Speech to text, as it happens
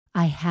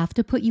I have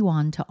to put you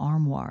on to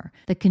Armoire,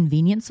 the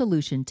convenient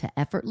solution to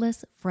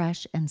effortless,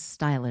 fresh, and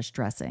stylish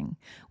dressing.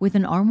 With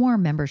an Armoire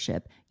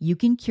membership, you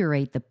can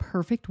curate the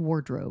perfect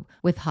wardrobe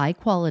with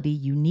high-quality,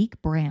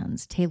 unique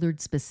brands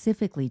tailored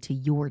specifically to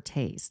your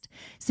taste.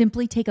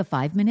 Simply take a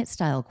 5-minute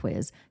style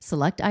quiz,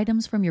 select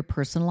items from your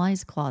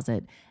personalized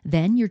closet,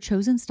 then your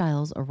chosen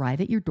styles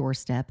arrive at your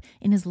doorstep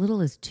in as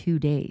little as 2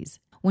 days.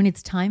 When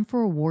it's time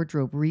for a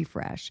wardrobe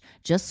refresh,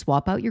 just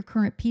swap out your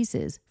current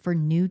pieces for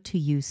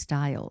new-to-you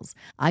styles.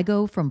 I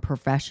go from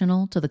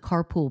professional to the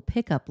carpool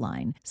pickup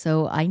line,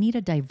 so I need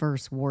a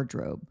diverse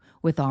wardrobe.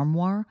 With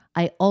Armoire,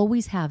 I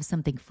always have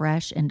something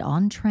fresh and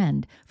on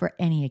trend for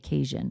any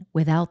occasion,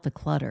 without the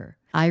clutter.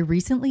 I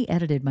recently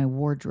edited my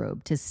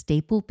wardrobe to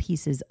staple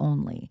pieces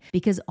only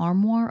because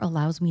Armoire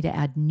allows me to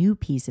add new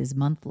pieces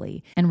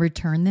monthly and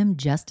return them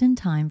just in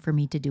time for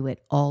me to do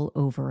it all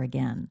over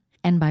again.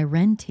 And by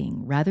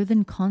renting rather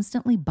than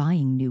constantly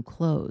buying new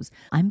clothes,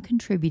 I'm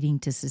contributing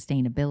to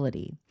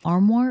sustainability.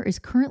 Armoire is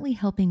currently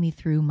helping me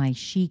through my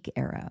chic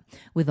era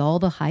with all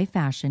the high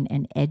fashion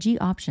and edgy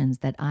options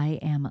that I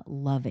am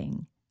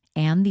loving.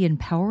 And the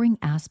empowering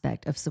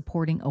aspect of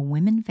supporting a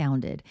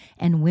women-founded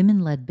and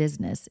women-led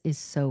business is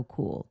so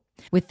cool.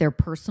 With their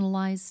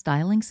personalized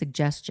styling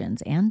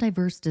suggestions and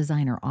diverse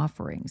designer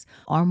offerings,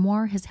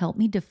 Armoire has helped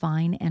me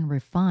define and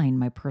refine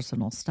my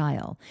personal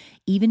style,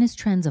 even as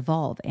trends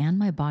evolve and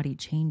my body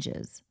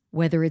changes.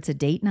 Whether it's a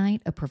date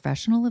night, a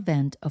professional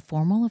event, a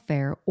formal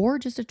affair, or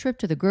just a trip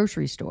to the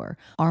grocery store,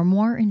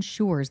 Armoire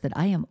ensures that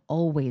I am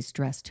always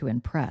dressed to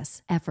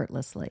impress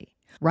effortlessly.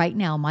 Right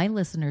now, my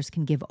listeners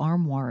can give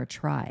Armoire a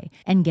try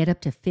and get up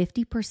to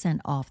 50%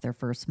 off their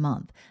first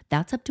month.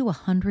 That's up to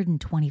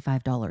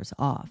 $125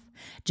 off.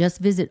 Just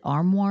visit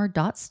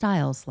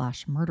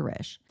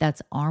armoire.style/murderish.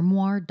 That's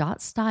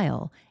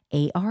armoire.style,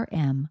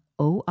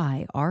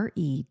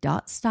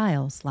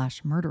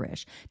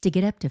 ARMOIRE.style/murderish to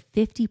get up to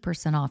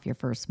 50% off your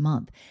first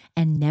month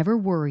and never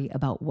worry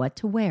about what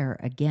to wear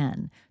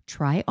again.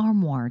 Try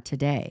Armoire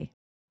today.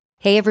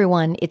 Hey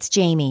everyone, it's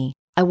Jamie.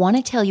 I want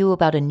to tell you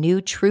about a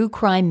new true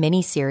crime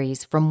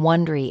miniseries from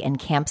Wondery and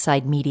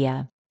Campside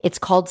Media. It's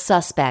called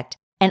Suspect,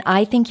 and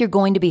I think you're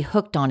going to be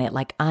hooked on it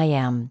like I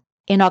am.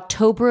 In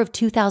October of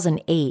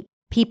 2008,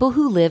 people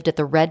who lived at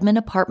the Redmond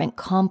apartment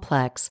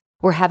complex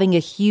were having a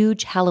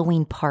huge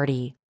Halloween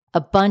party. A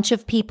bunch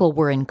of people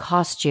were in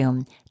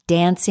costume,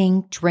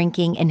 dancing,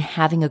 drinking, and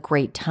having a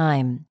great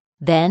time.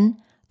 Then,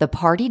 the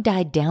party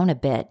died down a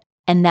bit,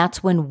 and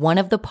that's when one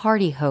of the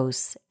party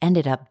hosts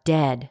ended up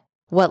dead.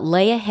 What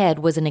lay ahead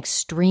was an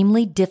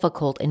extremely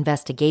difficult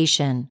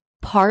investigation,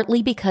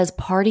 partly because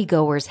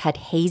partygoers had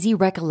hazy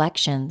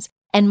recollections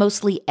and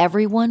mostly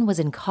everyone was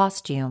in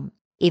costume.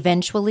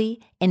 Eventually,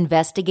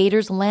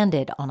 investigators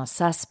landed on a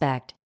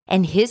suspect,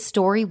 and his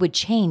story would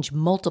change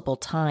multiple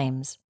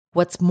times.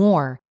 What's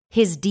more,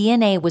 his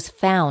DNA was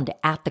found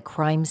at the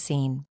crime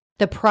scene.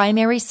 The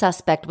primary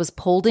suspect was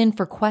pulled in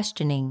for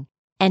questioning,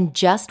 and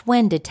just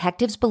when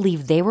detectives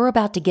believed they were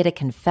about to get a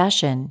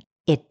confession,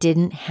 it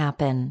didn't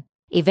happen.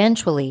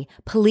 Eventually,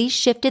 police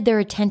shifted their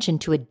attention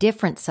to a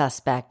different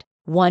suspect,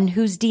 one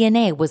whose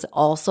DNA was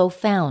also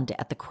found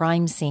at the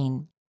crime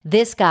scene.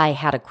 This guy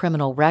had a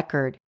criminal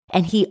record,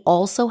 and he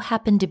also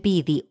happened to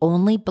be the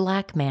only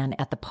black man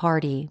at the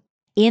party.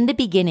 In the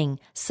beginning,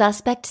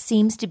 Suspect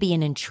seems to be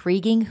an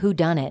intriguing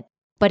whodunit,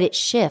 but it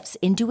shifts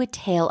into a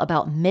tale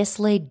about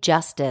mislaid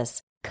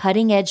justice,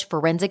 cutting-edge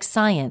forensic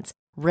science,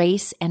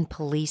 race, and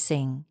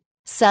policing.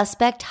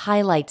 Suspect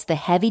highlights the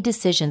heavy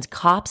decisions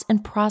cops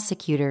and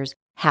prosecutors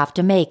have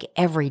to make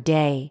every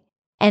day.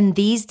 And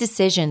these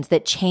decisions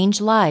that change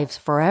lives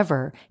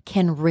forever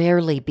can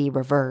rarely be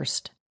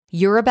reversed.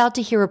 You're about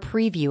to hear a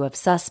preview of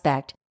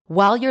Suspect.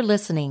 While you're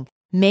listening,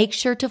 make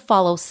sure to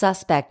follow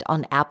Suspect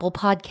on Apple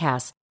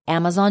Podcasts,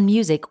 Amazon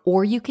Music,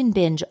 or you can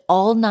binge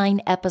all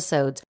 9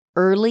 episodes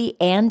early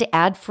and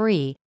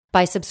ad-free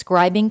by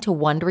subscribing to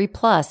Wondery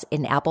Plus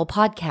in Apple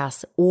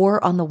Podcasts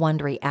or on the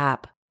Wondery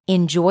app.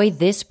 Enjoy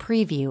this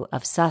preview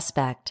of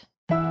Suspect.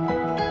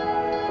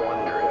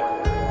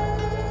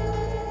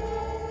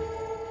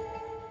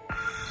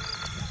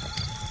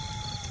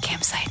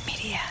 Campside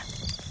Media.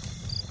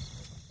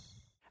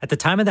 At the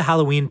time of the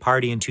Halloween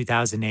party in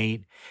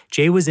 2008,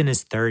 Jay was in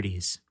his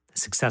 30s, a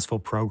successful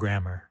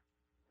programmer.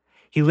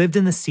 He lived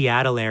in the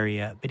Seattle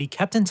area, but he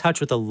kept in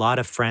touch with a lot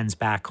of friends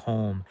back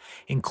home,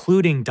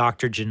 including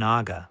Dr.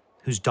 Janaga,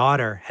 whose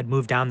daughter had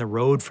moved down the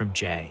road from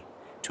Jay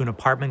to an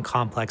apartment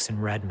complex in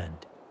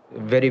Redmond.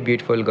 Very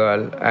beautiful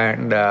girl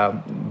and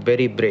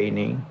very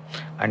brainy,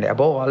 and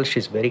above all,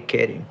 she's very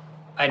caring.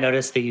 I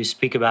noticed that you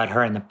speak about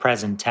her in the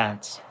present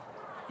tense.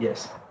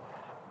 Yes.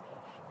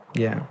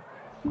 Yeah.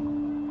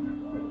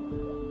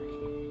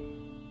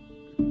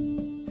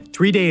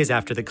 3 days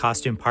after the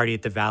costume party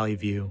at the Valley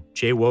View,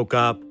 Jay woke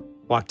up,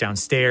 walked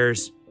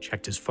downstairs,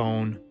 checked his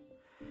phone.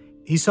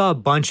 He saw a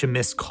bunch of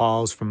missed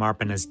calls from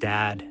Arpana's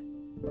dad.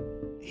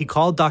 He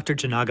called Dr.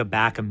 Janaga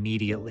back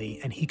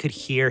immediately, and he could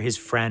hear his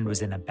friend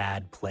was in a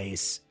bad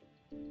place.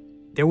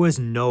 There was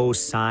no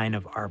sign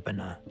of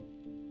Arpana.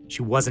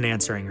 She wasn't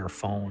answering her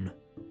phone.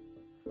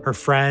 Her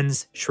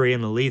friends, Shri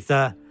and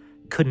Lalitha,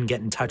 couldn't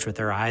get in touch with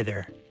her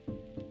either.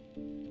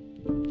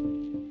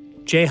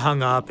 Jay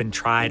hung up and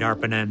tried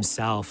Arpana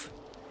himself.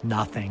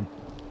 Nothing.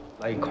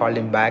 I called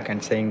him back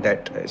and saying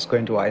that it's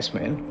going to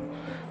voicemail.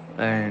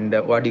 And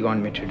what do you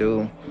want me to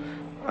do?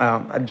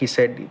 And he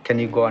said, can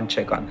you go and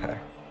check on her?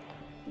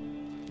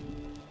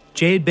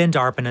 Jay had been to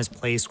Arpana's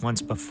place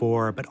once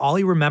before, but all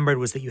he remembered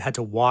was that you had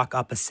to walk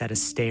up a set of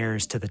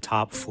stairs to the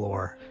top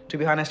floor. To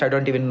be honest, I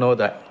don't even know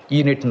the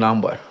unit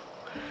number.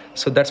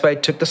 So that's why I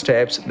took the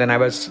steps. Then I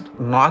was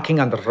knocking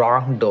on the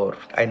wrong door.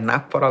 I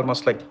knocked for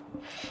almost like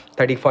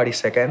 30, 40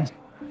 seconds.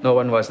 No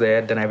one was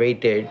there. Then I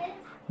waited.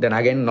 Then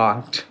again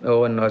knocked. No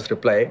one was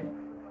replied.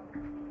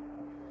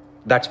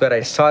 That's where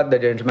I saw the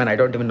gentleman. I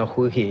don't even know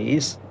who he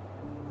is.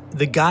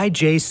 The guy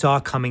Jay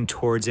saw coming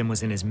towards him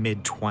was in his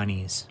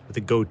mid-20s, with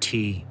a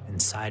goatee and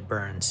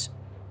sideburns,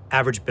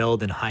 average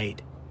build and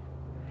height.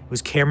 It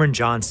was Cameron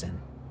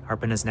Johnson,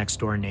 Arpana's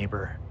next-door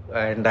neighbor.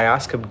 And I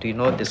asked him, do you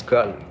know this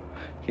girl?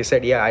 He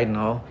said, yeah, I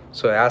know.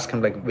 So I asked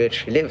him, like, where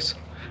she lives.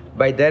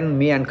 By then,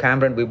 me and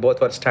Cameron, we both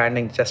were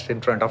standing just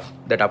in front of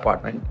that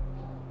apartment.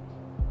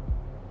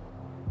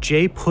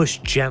 Jay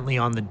pushed gently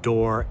on the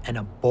door and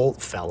a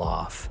bolt fell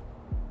off.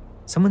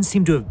 Someone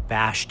seemed to have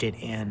bashed it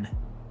in.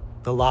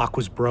 The lock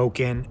was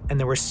broken and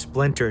there were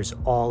splinters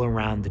all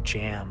around the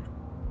jamb.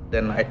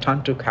 Then I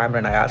turned to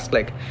Cameron. I asked,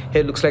 like,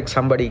 hey, looks like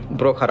somebody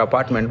broke her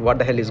apartment. What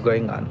the hell is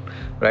going on,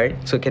 right?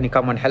 So can you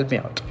come and help me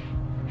out?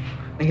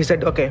 And he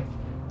said, okay.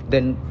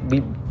 Then we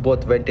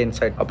both went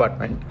inside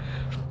apartment.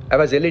 I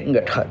was yelling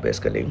at her,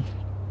 basically.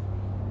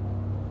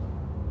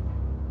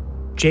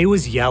 Jay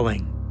was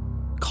yelling,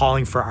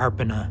 calling for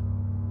Arpana,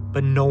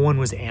 but no one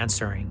was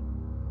answering.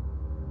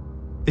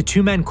 The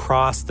two men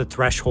crossed the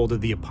threshold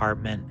of the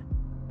apartment.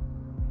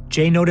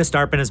 Jay noticed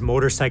Arpana's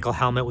motorcycle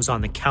helmet was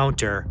on the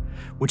counter,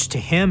 which to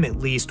him at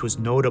least was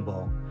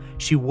notable.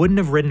 She wouldn't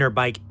have ridden her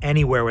bike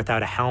anywhere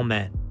without a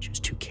helmet. She was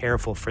too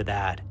careful for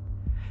that.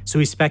 So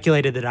he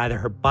speculated that either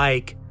her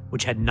bike,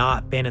 which had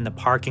not been in the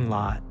parking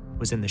lot,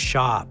 was in the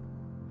shop,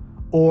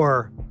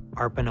 or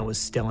Arpana was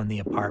still in the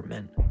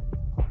apartment.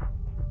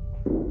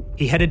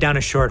 He headed down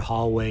a short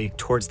hallway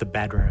towards the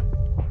bedroom.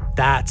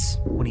 That's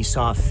when he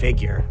saw a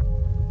figure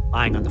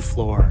lying on the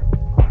floor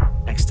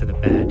next to the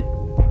bed.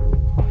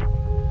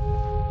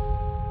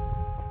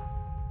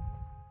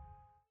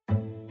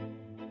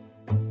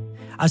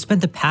 I've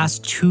spent the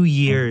past 2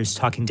 years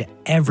talking to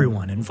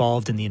everyone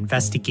involved in the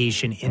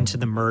investigation into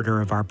the murder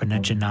of Arpana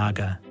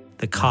Janaga.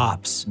 The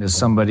cops. Is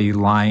somebody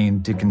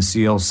lying to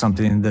conceal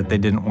something that they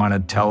didn't want to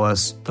tell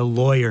us? The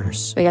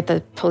lawyers. We get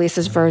the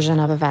police's version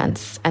of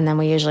events, and then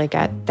we usually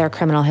get their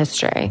criminal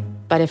history.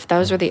 But if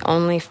those were the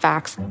only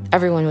facts,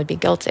 everyone would be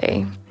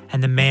guilty.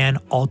 And the man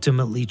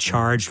ultimately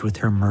charged with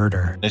her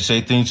murder. They say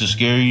things to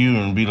scare you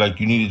and be like,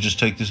 you need to just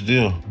take this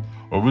deal,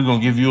 or we're going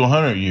to give you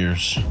 100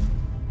 years.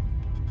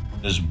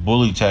 It's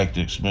bully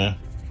tactics, man.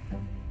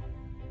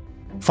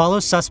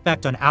 Follow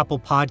Suspect on Apple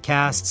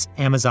Podcasts,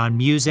 Amazon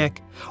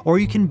Music, or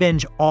you can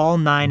binge all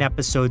 9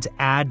 episodes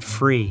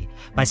ad-free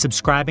by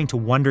subscribing to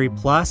Wondery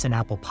Plus in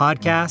Apple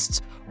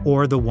Podcasts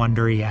or the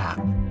Wondery app.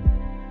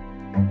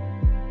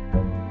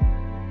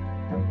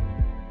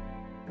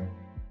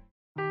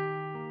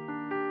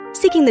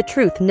 Seeking the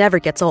truth never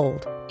gets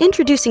old.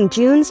 Introducing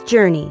June's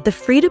Journey, the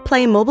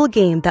free-to-play mobile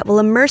game that will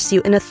immerse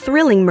you in a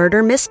thrilling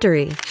murder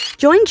mystery.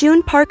 Join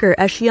June Parker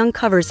as she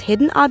uncovers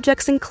hidden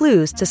objects and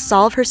clues to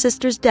solve her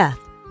sister's death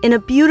in a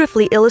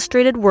beautifully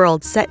illustrated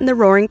world set in the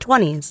Roaring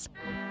 '20s.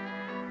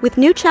 With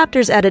new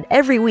chapters added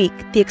every week,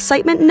 the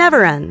excitement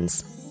never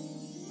ends.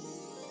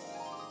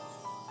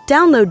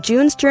 Download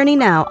June's Journey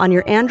now on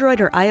your Android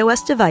or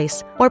iOS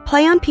device, or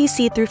play on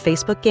PC through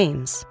Facebook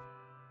Games.